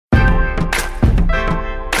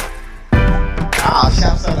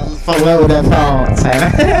chops on them fuck with that phone.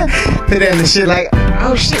 Put that in the shit like,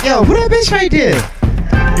 oh shit, yo, who that bitch right there?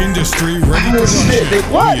 Industry ready. Oh shit,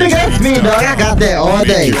 nigga, what? Nigga, that's me, dog. I got that all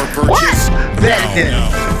day. What? That then.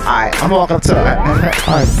 Alright, I'm walking up to her.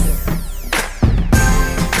 Alright.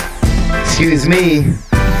 Excuse me.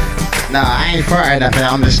 Nah, I ain't farting nothing.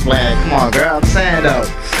 I'm just playing. Come on, girl. I'm saying though.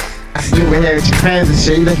 I see you over here with your friends and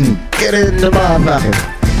shit. You looking good in the motherfucker.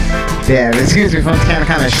 Damn, excuse me if I'm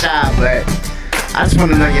kind of shy, but I just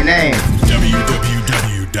want to know your name.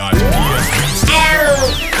 www.psv.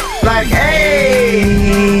 Like,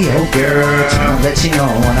 hey, oh girl, tryna let you know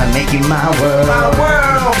wanna make you my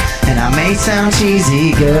world. And I may sound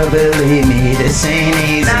cheesy, girl, believe me, this ain't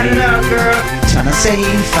easy. not enough, girl. Tryna say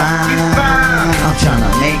you fine, I'm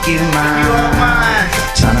tryna make you mine. You are mine.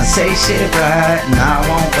 Tryna say shit right, and I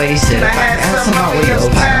won't waste it. I had some out of with your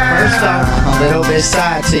your time. First off, a little bit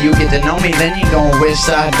shy till you get to know me, then you gon' wish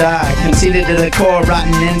I died. Conceited to the core,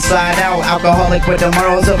 rotten inside out. Alcoholic with the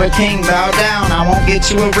morals of a king. Bow down, I won't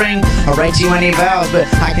get you a ring or write you any vows, but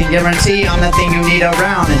I can guarantee I'm the thing you need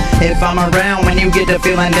around. And if I'm around when you get to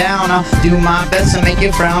feeling down, I'll do my best to make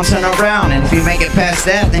you frown, turn around. And if you make it past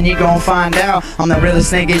that, then you gon' find out I'm the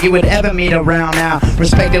realest nigga you would ever meet around now.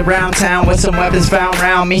 Respected round town with some weapons found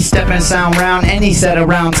round me, stepping sound round any set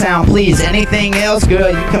around town. Please, anything else, girl,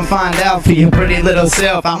 you can find out for your pretty little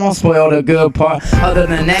self. I won't spoil the good part. Other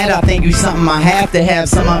than that, I think you something I have to have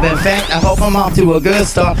some of. In fact, I hope I'm off to a good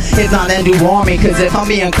start. If not, then do warn me, cause if I'm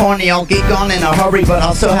being corny, I'll get gone in a hurry, but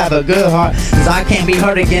I'll still have a good heart. Cause I can't be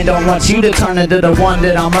hurt again, don't want you to turn into the one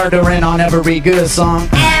that I'm murdering on every good song.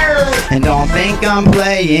 And don't think I'm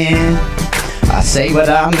playing, I say what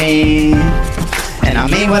I mean. And I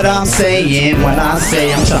mean what I'm saying when I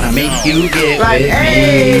say I'm tryna make you get like, with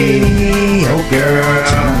hey. me. Oh girl,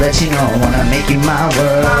 tryna let you know wanna make you my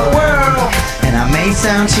world. And I may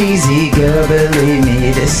sound cheesy, girl, believe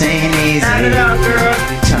me, this ain't easy. Not enough, girl.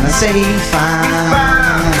 Tryna say you fine,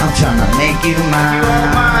 I'm tryna make you mine. You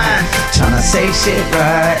are mine. Tryna say shit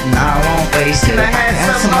right, and I won't waste it. I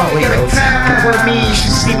had some more of your time with me, you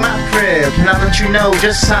should see my crib. And I'll let you know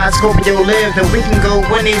just how Scorpio live. And we can go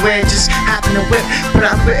anywhere, just hop in the whip. But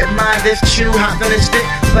I wouldn't mind if you hop in this dick.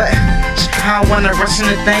 But I wanna rush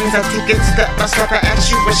into things, I take it step by step. I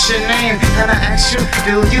ask you what's your name, and I ask you,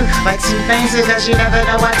 do you like some things? Because you never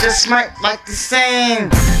know, I just might like the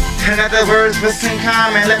same. In other words, what's in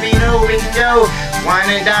common? Let me know we can go.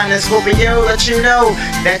 Wine and dine this Scorpio, let you know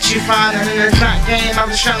that you find it in the trap game.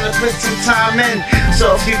 I'm just trying to put some time in.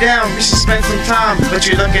 So if you down, we should spend some time. But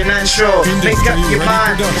you're looking unsure. Make up your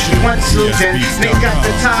mind. If you want to, then make up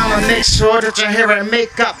the time and make sure that your hair and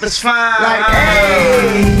makeup is fine. Like,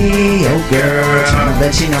 hey, oh girl, tryna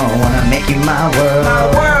let you know wanna make you my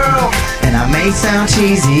world. And I may sound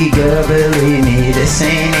cheesy, girl, believe me, this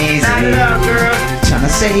ain't easy. Not enough, girl. Tryna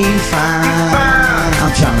say you fine,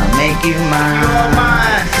 I'm tryna make you mine. You are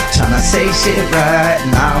mine. Tryna say shit right,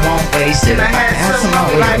 and I won't waste it. I had some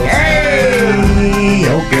more like, hey,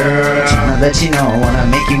 oh girl, tryna let you know wanna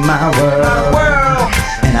make you my world.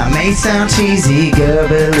 And I may sound cheesy, girl,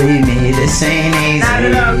 believe me, this ain't easy. Not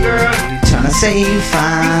enough, girl. Tryna say you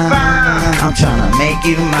fine, I'm tryna make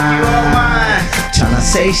you mine. You are mine. Tryna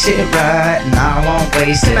say shit right, and I won't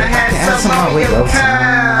waste it. I had some more of your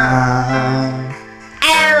time.